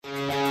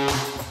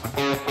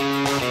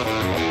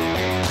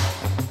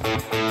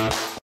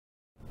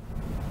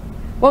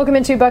Welcome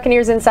into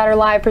Buccaneers Insider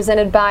Live,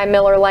 presented by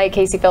Miller Lite.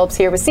 Casey Phillips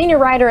here with senior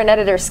writer and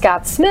editor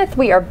Scott Smith.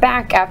 We are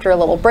back after a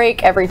little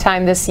break. Every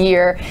time this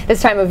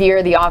time of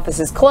year, the office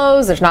is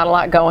closed. There's not a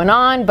lot going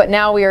on, but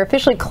now we are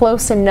officially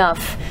close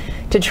enough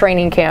to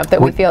training camp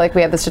that we feel like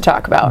we have this to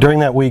talk about. During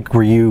that week,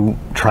 were you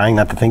trying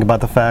not to think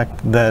about the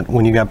fact that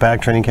when you got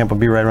back, training camp would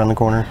be right around the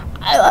corner?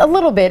 A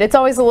little bit. It's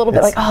always a little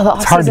bit like, oh, the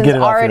offseason's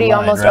already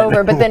almost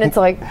over. But then it's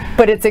like,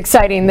 but it's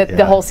exciting that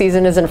the whole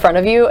season is in front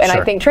of you. And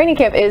I think training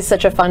camp is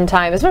such a fun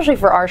time, especially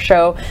for our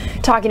show,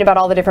 talking about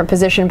all the different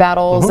position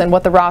battles and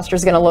what the roster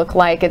is going to look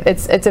like.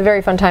 It's a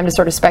very fun time to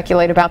sort of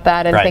speculate about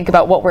that and think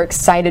about what we're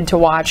excited to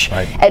watch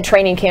at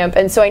training camp.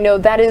 And so I know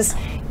that is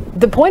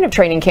the point of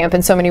training camp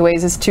in so many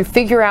ways, is to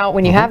figure out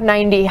when you have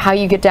 90 how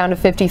you get down to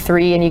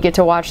 53, and you get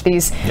to watch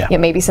these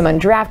maybe some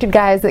undrafted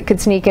guys that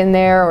could sneak in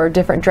there, or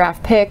different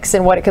draft picks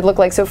and what it could look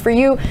like. So for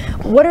you,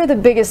 what are the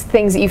biggest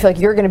things that you feel like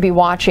you're going to be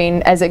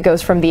watching as it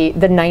goes from the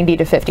 90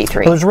 to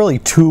 53? Well, there's really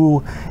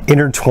two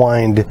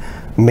intertwined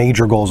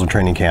major goals of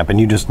training camp, and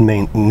you just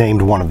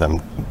named one of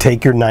them.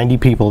 Take your 90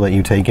 people that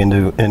you take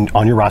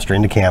on your roster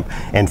into camp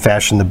and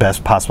fashion the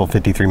best possible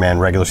 53-man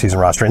regular season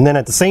roster. And then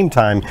at the same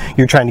time,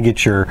 you're trying to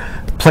get your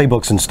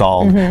playbooks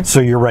installed so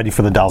you're ready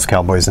for the Dallas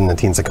Cowboys and the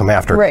teams that come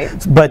after. Right.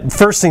 But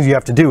first things you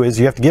have to do is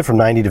you have to get from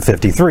 90 to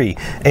 53.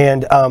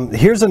 And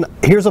here's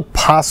a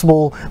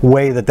possible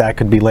way that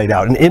could be laid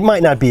out. And it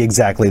might not be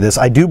exactly this.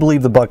 I do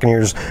believe the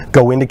Buccaneers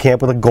go into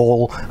camp with a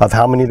goal of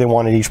how many they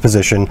want at each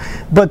position,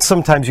 but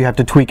sometimes you have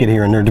to tweak it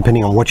here and there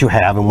depending on what you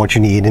have and what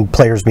you need, and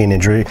players being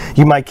injured.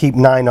 You might keep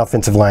 9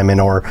 offensive linemen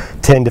or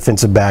 10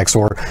 defensive backs,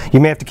 or you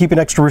may have to keep an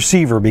extra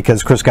receiver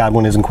because Chris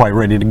Godwin isn't quite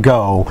ready to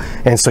go,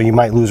 and so you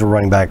might lose a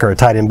running back or a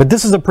tight end. But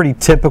this is a pretty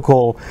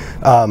typical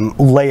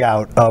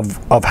layout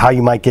of how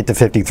you might get to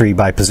 53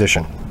 by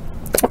position.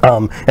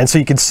 And so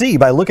you can see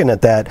by looking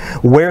at that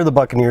where the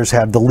Buccaneers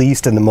have the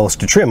least and the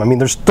most to trim. I mean,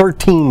 there's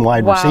 13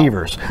 wide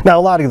receivers. Now,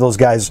 a lot of those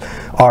guys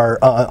are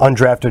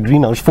undrafted.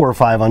 There's 4 or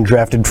 5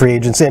 undrafted free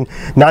agents. And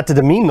not to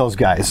demean those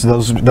guys.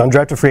 Those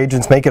undrafted free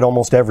agents make it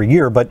almost every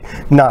year, but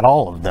not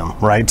all of them,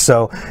 right?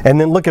 So, and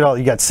then look at all,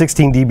 you got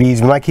 16 DBs.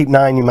 You might keep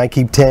 9, you might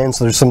keep 10.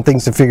 So there's some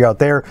things to figure out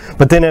there.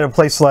 But then at a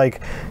place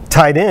like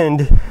tight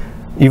end,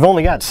 you've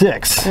only got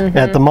 6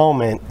 at the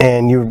moment,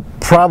 and you're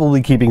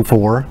probably keeping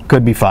 4.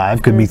 Could be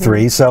 5, could be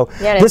 3. So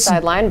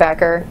inside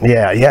linebacker.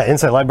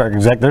 Inside linebacker.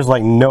 Exactly. There's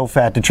like no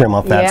fat to trim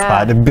off that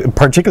spot,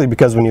 particularly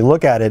because when you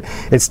look at it,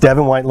 it's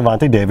Devin White,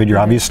 Levante David, your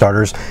obvious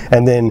starters,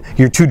 and then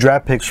your 2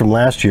 draft picks from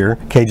last year,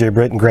 KJ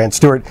Britt and Grant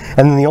Stewart,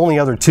 and then the only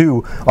other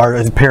 2 are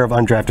a pair of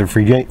undrafted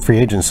free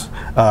agents.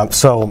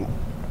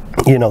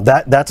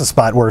 That's a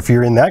spot where if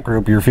you're in that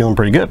group, you're feeling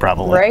pretty good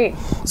probably. Right.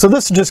 So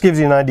this just gives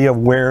you an idea of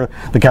where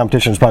the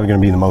competition is probably going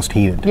to be the most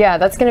heated. Yeah,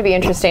 that's going to be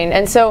interesting.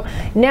 And so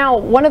now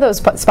one of those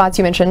spots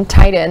you mentioned,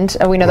 tight end,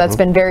 we know that's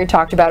been very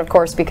talked about, of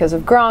course, because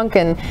of Gronk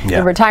and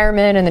the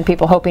retirement, and then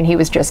people hoping he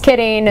was just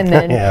kidding, and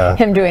then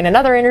him doing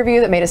another interview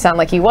that made it sound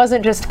like he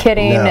wasn't just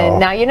kidding. And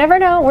now you never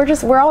know.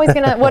 We're always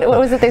going to, what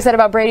was it they said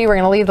about Brady? We're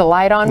going to leave the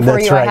light on for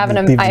you. Right.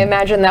 I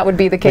imagine that would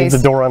be the case.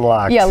 Leave the door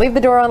unlocked. Yeah, leave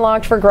the door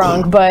unlocked for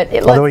Gronk. But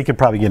although he could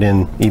probably get in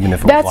even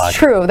if it was locked.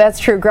 That's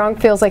true. Gronk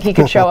feels like he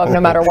could show up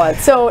no matter what.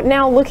 So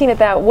now looking at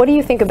that, what do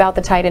you think about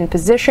the tight end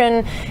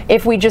position?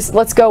 If we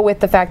let's go with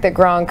the fact that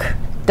Gronk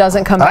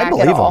doesn't come back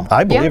at all.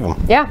 I believe him.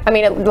 Yeah, I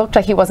mean, it looked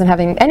like he wasn't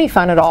having any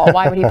fun at all.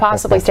 Why would he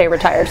possibly stay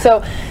retired?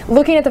 So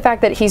looking at the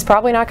fact that he's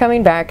probably not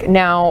coming back,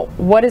 now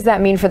what does that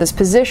mean for this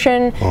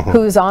position?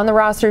 Who's on the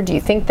roster? Do you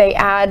think they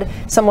add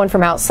someone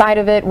from outside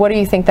of it? What do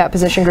you think that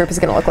position group is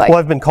going to look like? Well,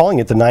 I've been calling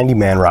it the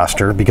 90-man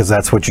roster because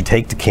that's what you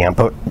take to camp.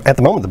 But at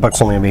the moment, the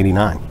Bucs only have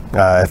 89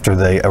 after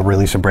the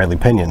release of Bradley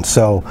Pinion.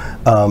 So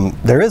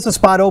there is a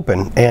spot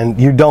open, and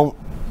you don't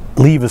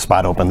leave a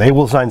spot open. They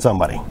will sign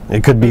somebody.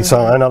 It could be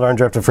another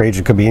undrafted free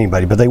agent, it could be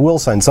anybody, but they will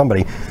sign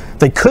somebody.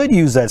 They could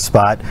use that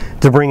spot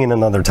to bring in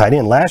another tight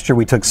end. Last year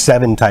we took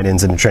 7 tight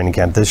ends into training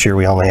camp. This year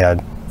we only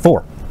had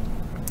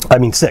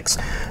 6.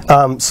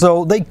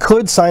 So they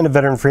could sign a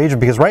veteran free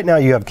agent, because right now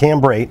you have Cam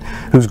Brate,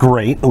 who's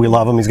great. We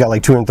love him. He's got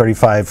like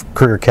 235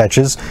 career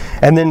catches.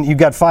 And then you've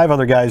got 5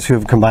 other guys who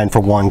have combined for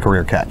 1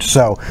 career catch.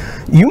 So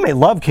you may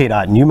love Kate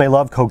Otten, you may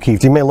love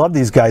O'Keefe, you may love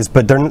these guys,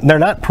 but they're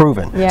not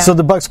proven. Yeah. So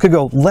the Bucs could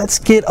go, let's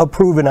get a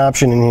proven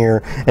option in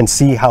here and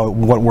see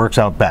what works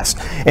out best.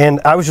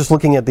 And I was just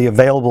looking at the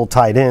available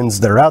tight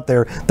ends that are out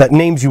there, that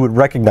names you would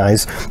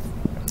recognize.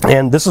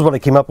 And this is what I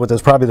came up with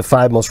as probably the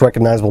 5 most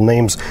recognizable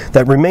names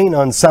that remain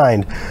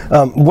unsigned.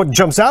 What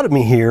jumps out at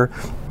me here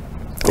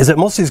is that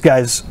most of these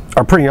guys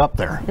are pretty up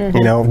there.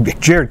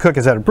 Jared Cook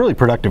has had a really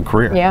productive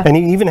career. And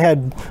he even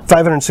had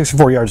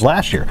 564 yards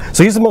last year.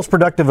 So he's the most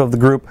productive of the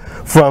group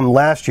from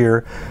last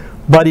year.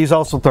 But he's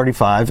also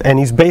 35, and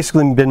he's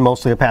basically been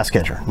mostly a pass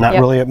catcher, not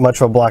really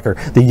much of a blocker.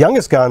 The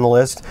youngest guy on the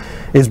list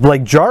is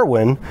Blake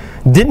Jarwin.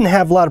 Didn't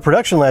have a lot of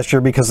production last year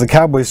because the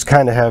Cowboys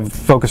kind of have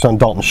focused on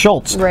Dalton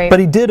Schultz. But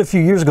he did a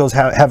few years ago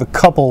have a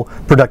couple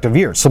productive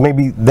years, so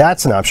maybe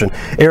that's an option.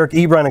 Eric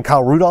Ebron and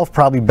Kyle Rudolph,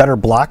 probably better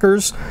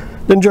blockers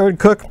than Jared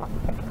Cook.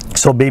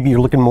 So maybe you're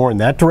looking more in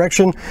that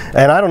direction.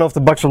 And I don't know if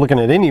the Bucs are looking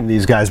at any of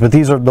these guys, but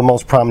these are the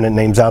most prominent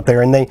names out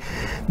there, and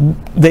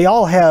they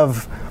all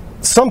have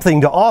something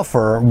to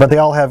offer, but they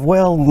all have,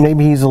 well,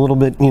 maybe he's a little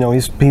bit,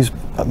 he's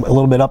a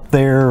little bit up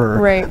there,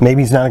 or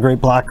maybe he's not a great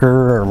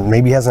blocker, or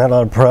maybe he hasn't had a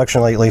lot of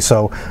production lately.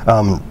 So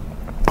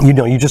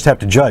you just have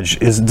to judge.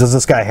 Does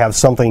this guy have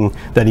something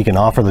that he can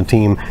offer the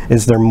team?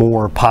 Is there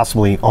more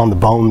possibly on the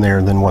bone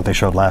there than what they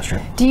showed last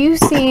year? Do you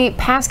see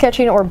pass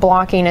catching or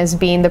blocking as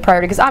being the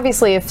priority? Because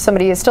obviously if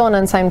somebody is still an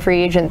unsigned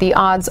free agent, the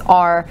odds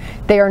are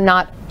they are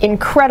not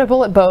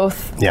incredible at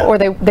both, or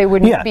they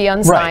wouldn't be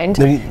unsigned.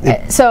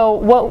 Right. So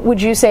what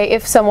would you say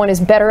if someone is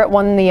better at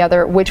one than the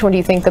other? Which one do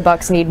you think the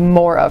Bucs need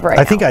more of right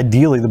now? I think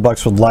ideally the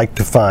Bucs would like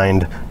to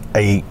find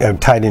a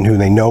tight end who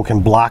they know can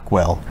block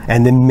well,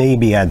 and then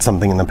maybe add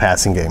something in the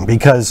passing game,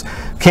 because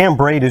Cam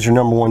Brate is your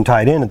number one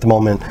tight end at the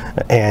moment,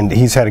 and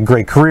he's had a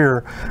great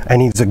career,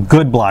 and he's a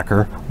good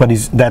blocker, but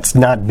that's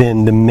not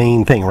been the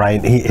main thing,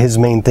 right? His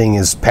main thing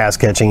is pass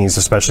catching. He's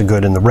especially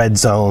good in the red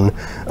zone.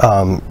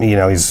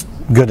 He's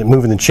good at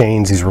moving the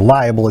chains. He's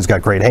reliable. He's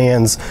got great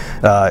hands.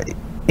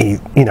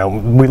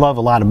 We love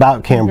a lot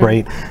about Cam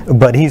Brate,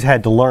 but he's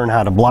had to learn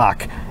how to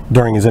block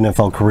during his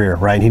NFL career,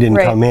 right? He didn't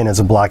come in as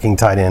a blocking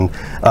tight end.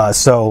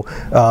 So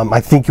I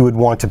think you would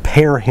want to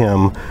pair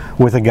him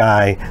with a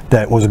guy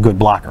that was a good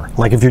blocker.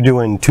 Like if you're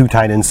doing 2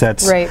 tight end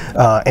sets,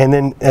 and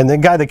the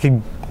guy that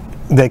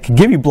could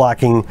give you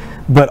blocking,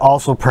 but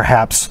also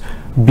perhaps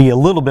be a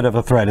little bit of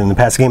a threat in the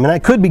passing game, and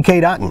that could be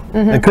Cade Otton.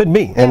 It could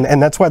be,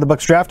 and that's why the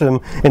Bucs drafted him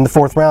in the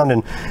 4th round,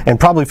 and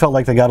probably felt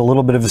like they got a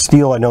little bit of a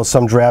steal. I know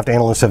some draft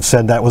analysts have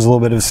said that was a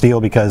little bit of a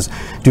steal because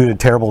due to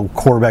terrible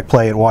quarterback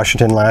play at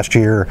Washington last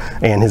year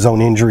and his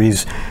own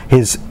injuries,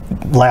 his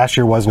last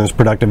year wasn't as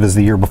productive as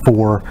the year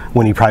before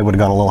when he probably would have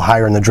gone a little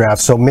higher in the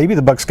draft. So maybe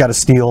the Bucs got a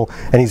steal,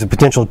 and he's a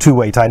potential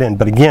 2-way tight end.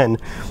 But again,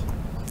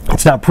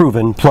 it's not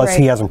proven, plus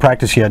he hasn't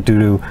practiced yet due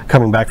to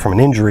coming back from an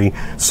injury.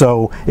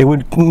 So it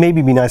would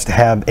maybe be nice to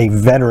have a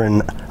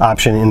veteran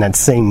option in that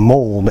same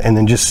mold and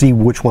then just see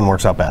which one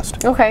works out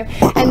best. Okay.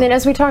 And then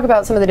as we talk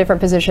about some of the different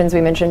positions,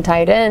 we mentioned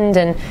tight end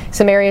and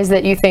some areas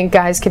that you think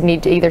guys could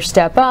need to either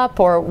step up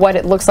or what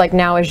it looks like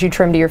now as you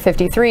trim to your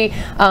 53.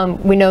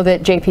 We know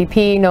that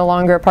JPP no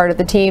longer a part of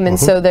the team, and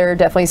so there are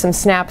definitely some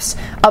snaps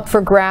up for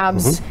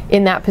grabs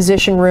in that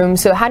position room.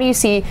 So how do you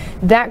see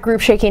that group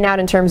shaking out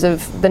in terms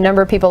of the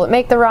number of people that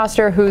make the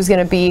roster, who's going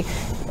to be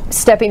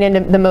stepping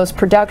into the most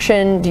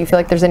production? Do you feel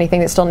like there's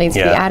anything that still needs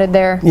to be added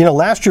there?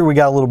 Last year we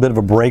got a little bit of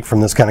a break from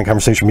this kind of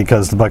conversation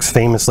because the Bucs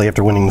famously,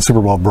 after winning the Super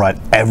Bowl, brought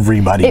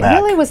everybody back.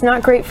 It really was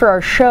not great for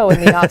our show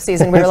in the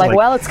offseason. We were like,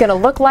 well, it's going to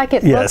look like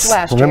it looked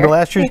last year. Remember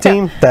last year's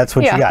team? That's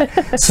what you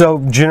got. So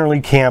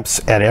generally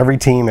camps at every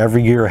team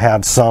every year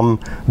have some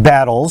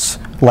battles,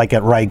 like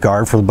at right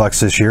guard for the Bucs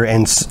this year,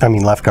 and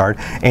left guard,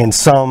 and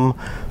some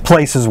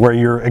places where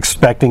you're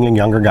expecting a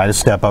younger guy to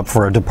step up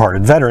for a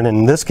departed veteran. And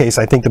in this case,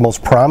 I think the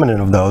most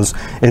prominent of those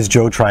is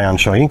Joe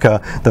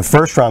Tryon-Shoyinka, the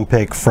first-round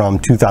pick from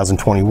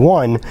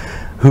 2021,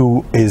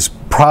 who is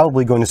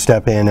probably going to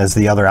step in as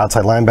the other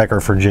outside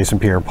linebacker for Jason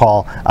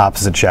Pierre-Paul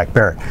opposite Shaq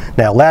Barrett.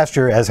 Now, last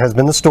year, as has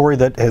been the story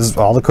that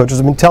all the coaches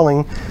have been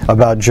telling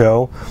about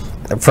Joe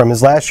from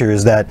his last year,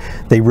 is that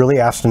they really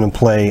asked him to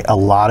play a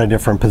lot of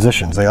different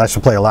positions. They asked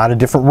him to play a lot of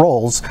different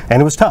roles,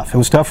 and it was tough. It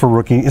was tough for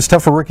rookie. It's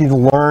tough for rookie to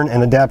learn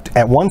and adapt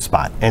at one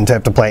spot, and to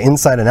have to play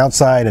inside and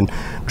outside and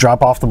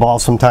drop off the ball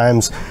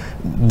sometimes.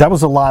 That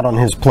was a lot on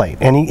his plate,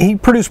 and he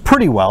produced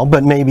pretty well,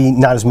 but maybe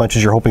not as much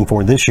as you're hoping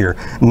for this year.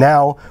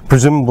 Now,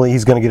 presumably,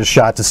 he's going to get a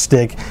shot to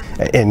stick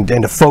and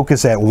to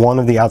focus at one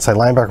of the outside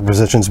linebacker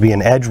positions, be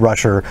an edge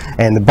rusher,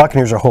 and the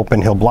Buccaneers are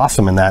hoping he'll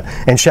blossom in that.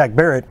 And Shaq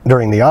Barrett,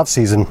 during the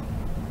offseason,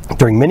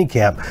 during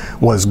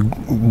minicamp, was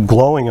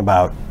glowing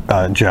about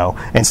Joe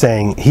and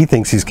saying he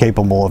thinks he's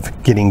capable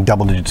of getting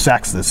double-digit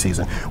sacks this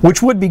season,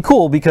 which would be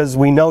cool because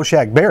we know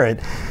Shaq Barrett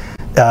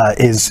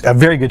is a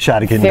very good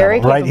shot at getting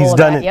double, right? He's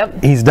done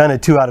it. He's done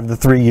it 2 out of the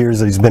 3 years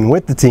that he's been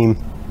with the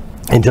team,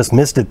 and just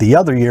missed it the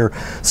other year.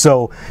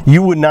 So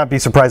you would not be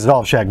surprised at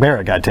all if Shaq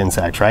Barrett got 10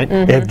 sacks, right?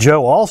 If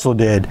Joe also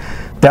did,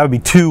 that would be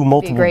 2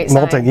 multiple.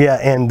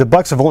 And the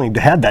Bucs have only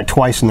had that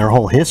twice in their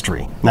whole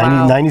history.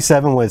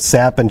 97 with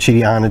Sapp and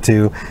Chidi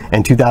Onatu,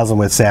 and 2000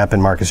 with Sapp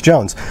and Marcus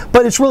Jones.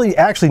 But it's really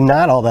actually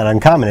not all that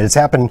uncommon. It's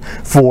happened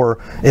for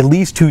at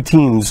least 2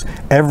 teams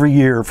every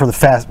year for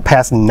the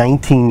past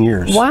 19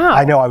 years. Wow.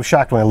 I know, I was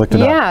shocked when I looked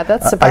it up. Yeah,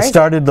 that's surprising.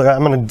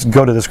 I'm going to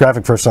go to this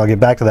graphic first and I'll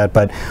get back to that,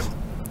 but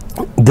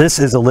this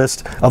is a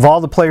list of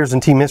all the players in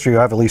team history who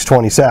have at least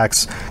 20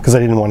 sacks, because I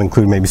didn't want to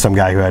include maybe some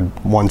guy who had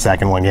 1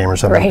 sack in 1 game or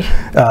something.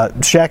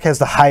 Shaq has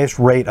the highest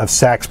rate of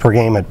sacks per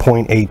game at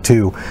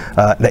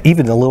 .82,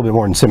 even a little bit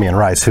more than Simeon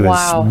Rice, who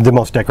is the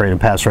most decorated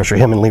pass rusher.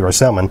 Him and Leroy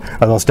Selman are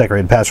the most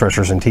decorated pass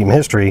rushers in team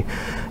history,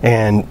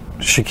 and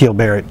Shaquille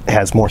Barrett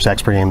has more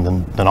sacks per game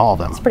than all of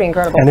them. It's pretty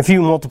incredible. And if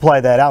you multiply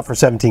that out for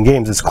 17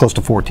 games, it's close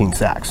to 14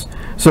 sacks.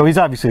 So he's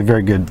obviously a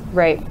very good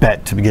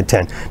bet to get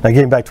 10. Now,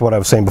 getting back to what I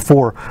was saying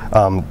before,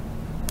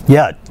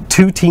 Yeah,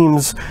 2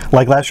 teams,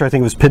 like last year I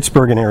think it was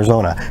Pittsburgh and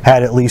Arizona,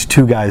 had at least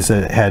 2 guys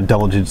that had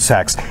double-digit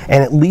sacks.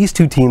 And at least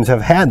 2 teams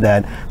have had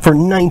that for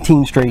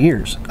 19 straight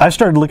years. I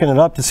started looking it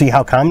up to see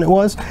how common it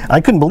was.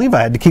 I couldn't believe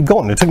I had to keep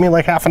going. It took me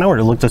like half an hour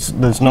to look this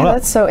note up.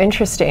 That's so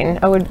interesting.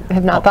 I would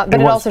have not thought,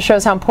 but it also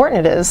shows how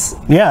important it is.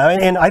 Yeah,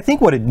 and I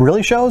think what it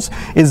really shows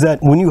is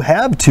that when you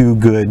have 2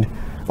 good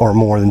or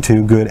more than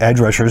 2 good edge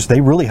rushers, they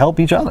really help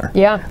each other.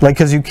 Yeah. Like,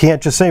 because you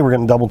can't just say we're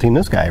going to double team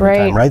this guy every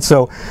time, right?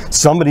 So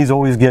somebody's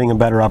always getting a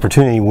better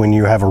opportunity when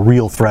you have a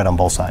real threat on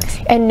both sides.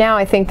 And now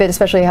I think that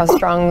especially how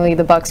strongly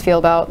the Bucs feel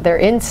about their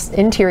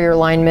interior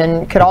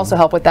linemen could also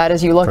help with that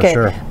as you look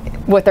at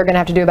what they're going to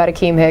have to do about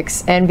Akeem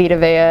Hicks and Vita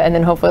Vea and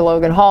then hopefully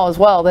Logan Hall as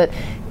well,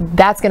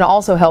 that's going to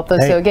also help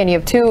those. So again, you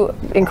have 2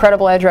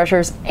 incredible edge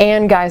rushers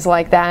and guys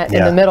like that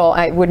in the middle.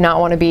 I would not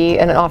want to be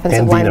an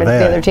offensive lineman for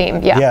the other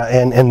team. Yeah,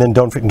 and then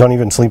don't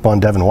even sleep on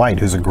Devin White,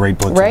 who's a great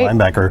blitzing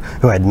linebacker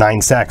who had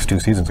 9 sacks 2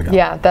 seasons ago.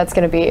 Yeah, that's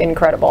going to be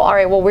incredible. All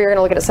right, well, we're going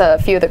to look at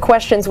a few of the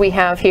questions we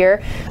have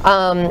here.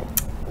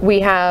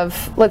 We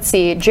have, let's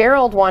see,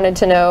 Gerald wanted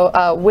to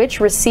know, which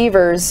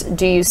receivers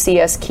do you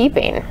see us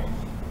keeping?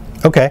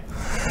 Okay.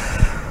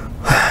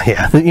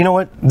 Yeah, you know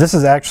what? This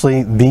is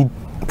actually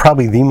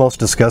probably the most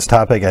discussed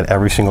topic at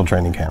every single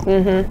training camp.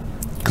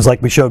 Because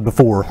like we showed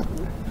before,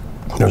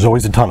 there's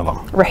always a ton of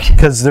them. Right.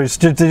 Because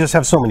they just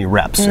have so many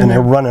reps, and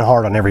they're running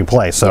hard on every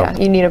play. So yeah,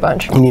 you need a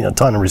bunch. You need a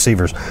ton of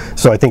receivers.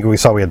 So I think we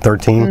had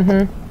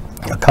 13.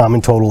 A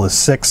common total is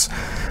 6.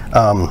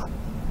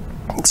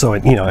 So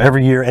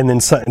every year, and then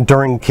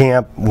during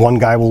camp, one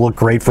guy will look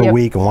great for a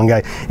week, and one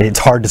guy, it's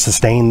hard to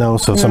sustain though.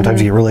 So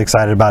sometimes you get really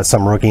excited about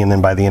some rookie, and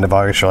then by the end of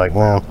August, you're like,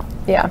 well,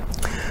 yeah.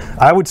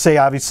 I would say,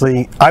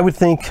 obviously, I would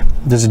think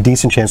there's a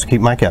decent chance to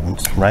keep Mike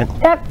Evans, right?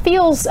 That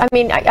feels, I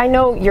mean, I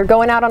know you're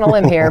going out on a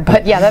limb here,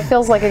 but yeah, that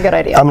feels like a good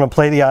idea. I'm going to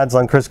play the odds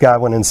on Chris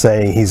Godwin and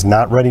say he's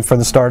not ready for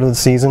the start of the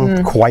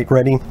season, quite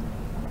ready.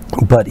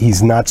 But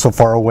he's not so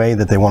far away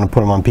that they want to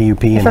put him on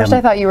PUP. At first,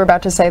 I thought you were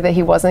about to say that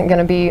he wasn't going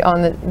to be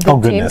on the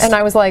team, and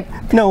I was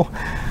like, no.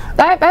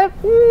 I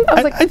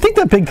think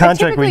that big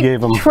contract we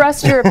gave him.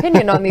 Trust your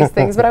opinion on these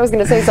things, but I was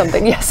going to say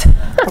something. Yes.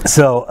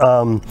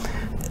 So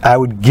I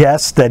would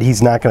guess that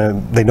he's not going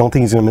to. They don't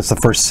think he's going to miss the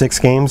first 6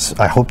 games.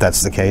 I hope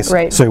that's the case.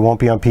 Right. So he won't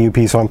be on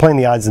PUP. So I'm playing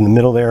the odds in the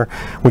middle there,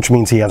 which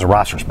means he has a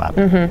roster spot.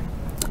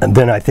 And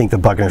then I think the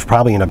Buccaneers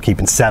probably end up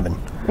keeping 7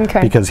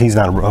 because he's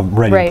not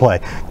ready to play.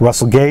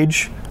 Russell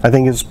Gage, I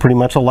think, is pretty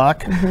much a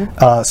lock.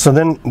 So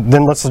then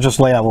let's just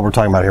lay out what we're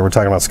talking about here. We're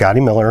talking about Scotty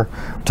Miller.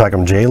 We're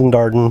talking Jalen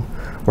Darden.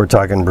 We're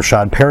talking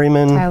Rashad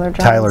Perryman,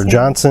 Tyler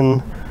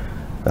Johnson.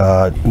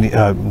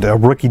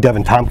 Rookie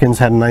Devin Tompkins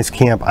had a nice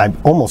camp. I'm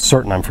almost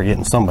certain I'm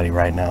forgetting somebody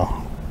right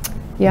now.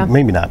 Yeah.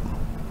 Maybe not.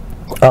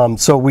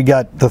 So we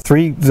got the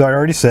 3 that I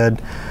already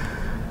said.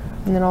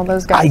 And then all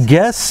those guys. I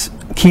guess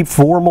keep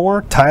 4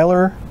 more.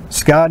 Tyler,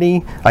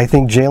 Scotty. I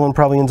think Jalen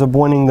probably ends up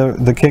winning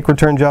the kick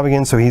return job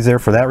again, so he's there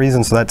for that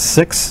reason. So that's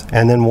 6.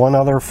 And then one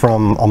other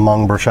from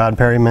among Rashad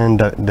Perryman,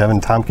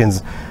 Devin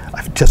Tompkins.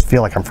 I just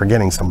feel like I'm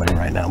forgetting somebody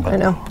right now,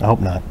 but I hope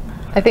not.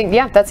 I think,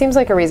 yeah, that seems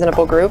like a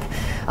reasonable group.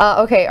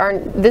 Okay,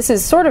 this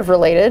is sort of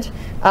related.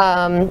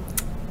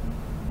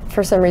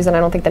 For some reason, I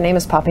don't think the name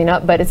is popping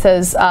up, but it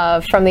says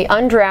from the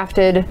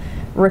undrafted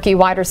rookie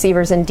wide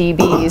receivers and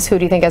DBs, who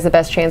do you think has the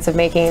best chance of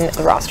making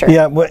the roster?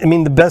 Yeah, well, I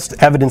mean, the best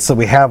evidence that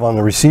we have on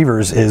the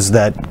receivers is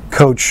that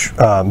Coach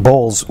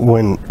Bowles,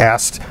 when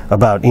asked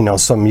about,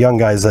 some young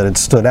guys that had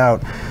stood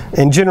out,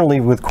 and generally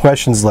with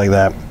questions like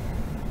that,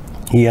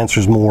 he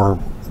answers more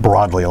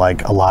broadly,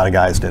 like a lot of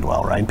guys did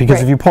well, right?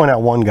 Because if you point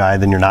out one guy,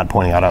 then you're not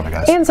pointing out other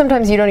guys. And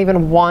sometimes you don't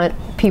even want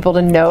people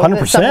to know 100%.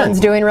 That someone's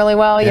doing really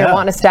well. You don't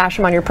want to stash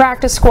them on your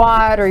practice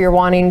squad, or you're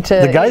wanting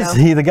to. The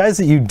guys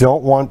that you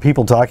don't want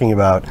people talking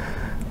about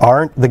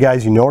aren't the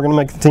guys you know are going to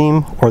make the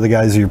team, or the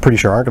guys you're pretty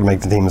sure aren't going to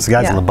make the team. It's the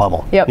guys in the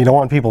bubble. You don't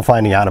want people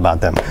finding out about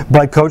them.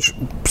 But Coach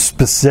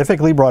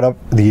specifically brought up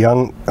the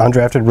young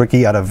undrafted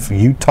rookie out of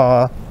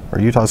Utah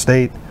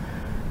State,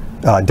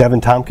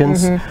 Devin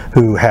Tompkins,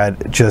 who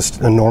had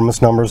just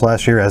enormous numbers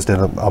last year, as did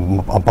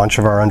a bunch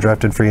of our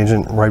undrafted free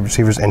agent wide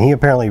receivers, and he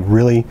apparently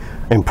really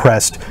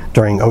impressed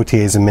during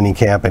OTAs and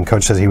minicamp, and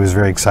Coach says he was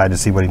very excited to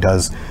see what he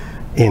does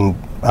in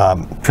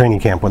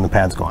training camp when the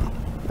pad's gone.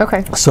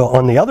 Okay. So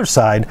on the other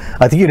side,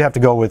 I think you'd have to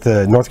go with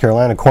the North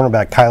Carolina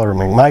cornerback Kyler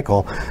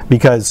McMichael,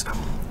 because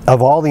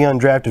of all the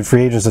undrafted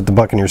free agents that the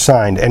Buccaneers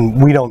signed,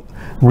 and we don't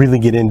really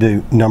get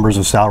into numbers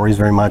of salaries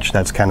very much.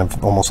 That's kind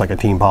of almost like a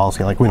team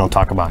policy. Like, we don't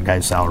talk about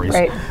guys' salaries.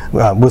 Right.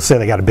 We'll say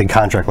they got a big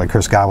contract like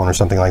Chris Godwin or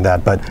something like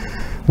that. But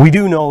we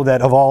do know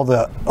that of all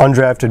the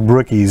undrafted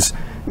rookies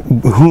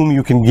whom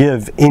you can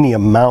give any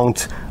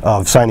amount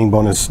of signing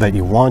bonus that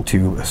you want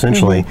to,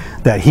 essentially,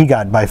 that he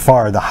got by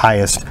far the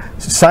highest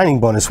signing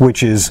bonus,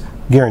 which is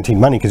guaranteed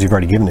money because you've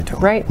already given it to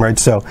him. Right.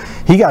 So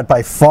he got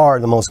by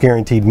far the most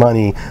guaranteed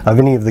money of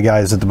any of the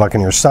guys that the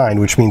Buccaneers signed,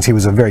 which means he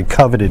was a very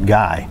coveted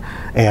guy,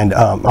 and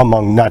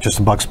among not just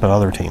the Bucs but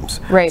other teams.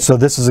 Right. So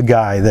this is a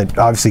guy that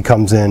obviously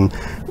comes in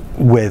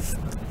with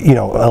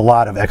a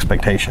lot of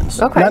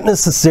expectations. Okay. Not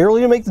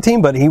necessarily to make the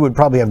team, but he would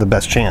probably have the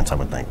best chance, I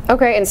would think.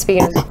 Okay, and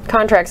speaking of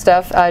contract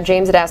stuff,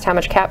 James had asked how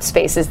much cap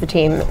space is the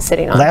team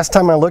sitting on? Last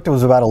time I looked, it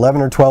was about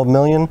 11 or 12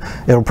 million.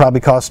 It'll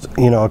probably cost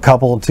a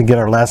couple to get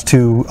our last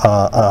two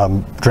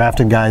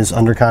drafted guys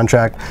under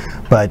contract,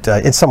 but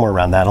it's somewhere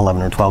around that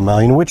 11 or 12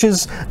 million, which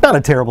is not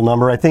a terrible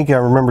number. I think I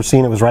remember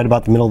seeing it was right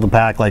about the middle of the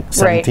pack, like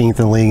 17th in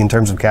the league in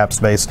terms of cap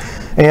space.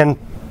 And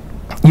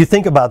you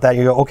think about that,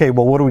 you go, okay,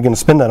 well, what are we going to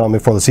spend that on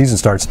before the season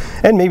starts?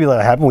 And maybe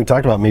that'll happen. We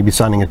talked about maybe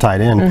signing a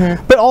tight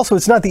end. But also,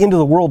 it's not the end of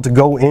the world to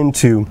go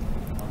into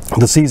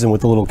the season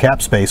with a little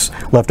cap space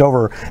left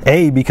over.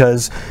 A,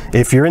 because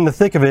if you're in the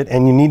thick of it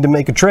and you need to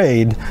make a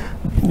trade,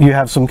 you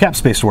have some cap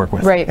space to work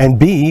with. Right. And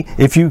B,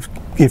 if you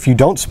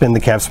don't spend the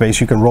cap space,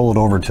 you can roll it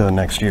over to the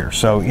next year.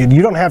 So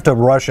you don't have to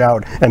rush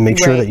out and make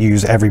sure that you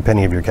use every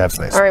penny of your cap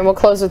space. All right, we'll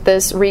close with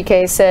this.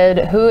 Rike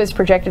said, who is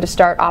projected to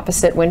start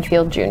opposite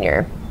Winfield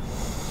Jr.?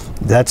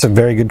 That's a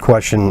very good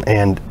question,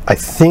 and I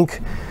think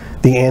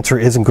the answer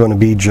isn't going to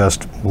be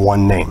just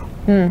one name.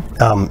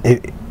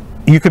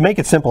 You could make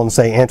it simple and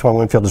say Antoine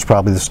Winfield is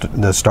probably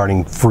the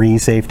starting free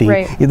safety.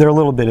 Right. They're a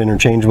little bit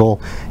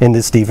interchangeable in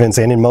this defense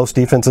and in most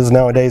defenses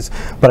nowadays,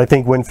 but I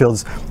think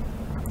Winfield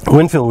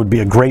would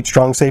be a great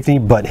strong safety,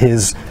 but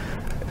his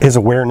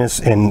awareness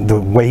and the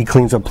way he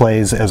cleans up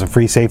plays as a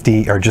free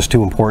safety are just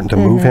too important to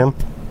move him.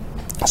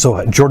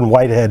 So Jordan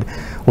Whitehead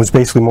was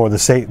basically more of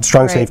the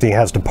strong safety,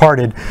 has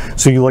departed.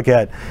 So you look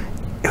at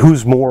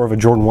who's more of a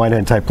Jordan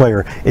Whitehead type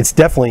player. It's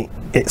definitely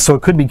so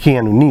it could be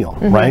Keanu Neal,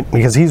 right?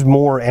 Because he's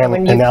more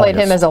when you played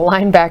him as a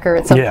linebacker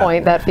at some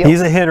point, that feels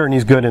he's a hitter and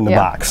he's good in the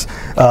box.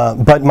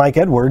 But Mike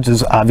Edwards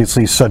is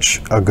obviously such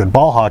a good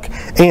ball hawk,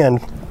 and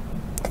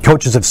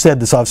coaches have said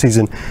this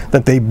offseason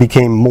that they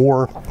became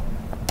more.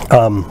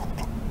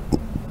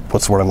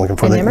 What's the word I'm looking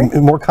for?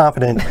 More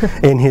confident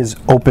in his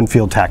open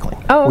field tackling,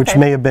 which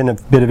may have been a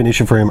bit of an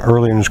issue for him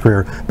earlier in his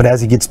career. But as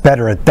he gets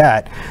better at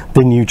that,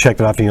 then you check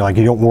it off and you're like,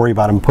 you don't worry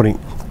about him putting.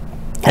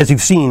 As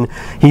you've seen,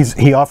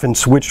 he often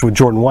switched with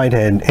Jordan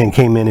Whitehead and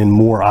came in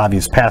more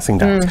obvious passing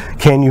downs.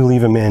 Can you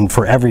leave him in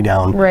for every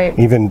down,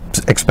 even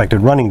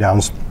expected running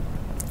downs?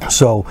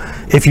 So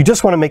if you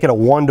just want to make it a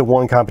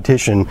one-to-one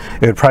competition,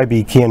 it would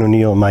probably be Keanu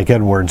Neal and Mike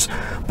Edwards.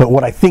 But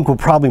what I think will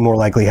probably more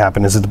likely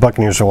happen is that the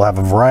Buccaneers will have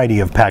a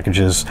variety of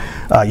packages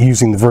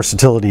using the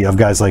versatility of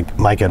guys like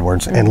Mike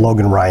Edwards and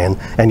Logan Ryan,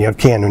 and you have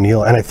Keanu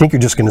Neal, and I think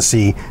you're just going to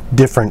see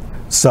different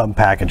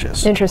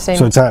sub-packages. Interesting.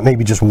 So it's not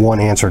maybe just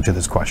one answer to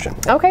this question.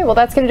 Okay, well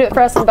that's going to do it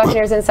for us on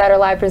Buccaneers Insider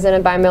Live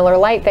presented by Miller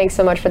Lite. Thanks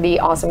so much for the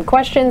awesome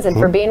questions and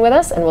for being with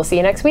us, and we'll see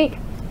you next week.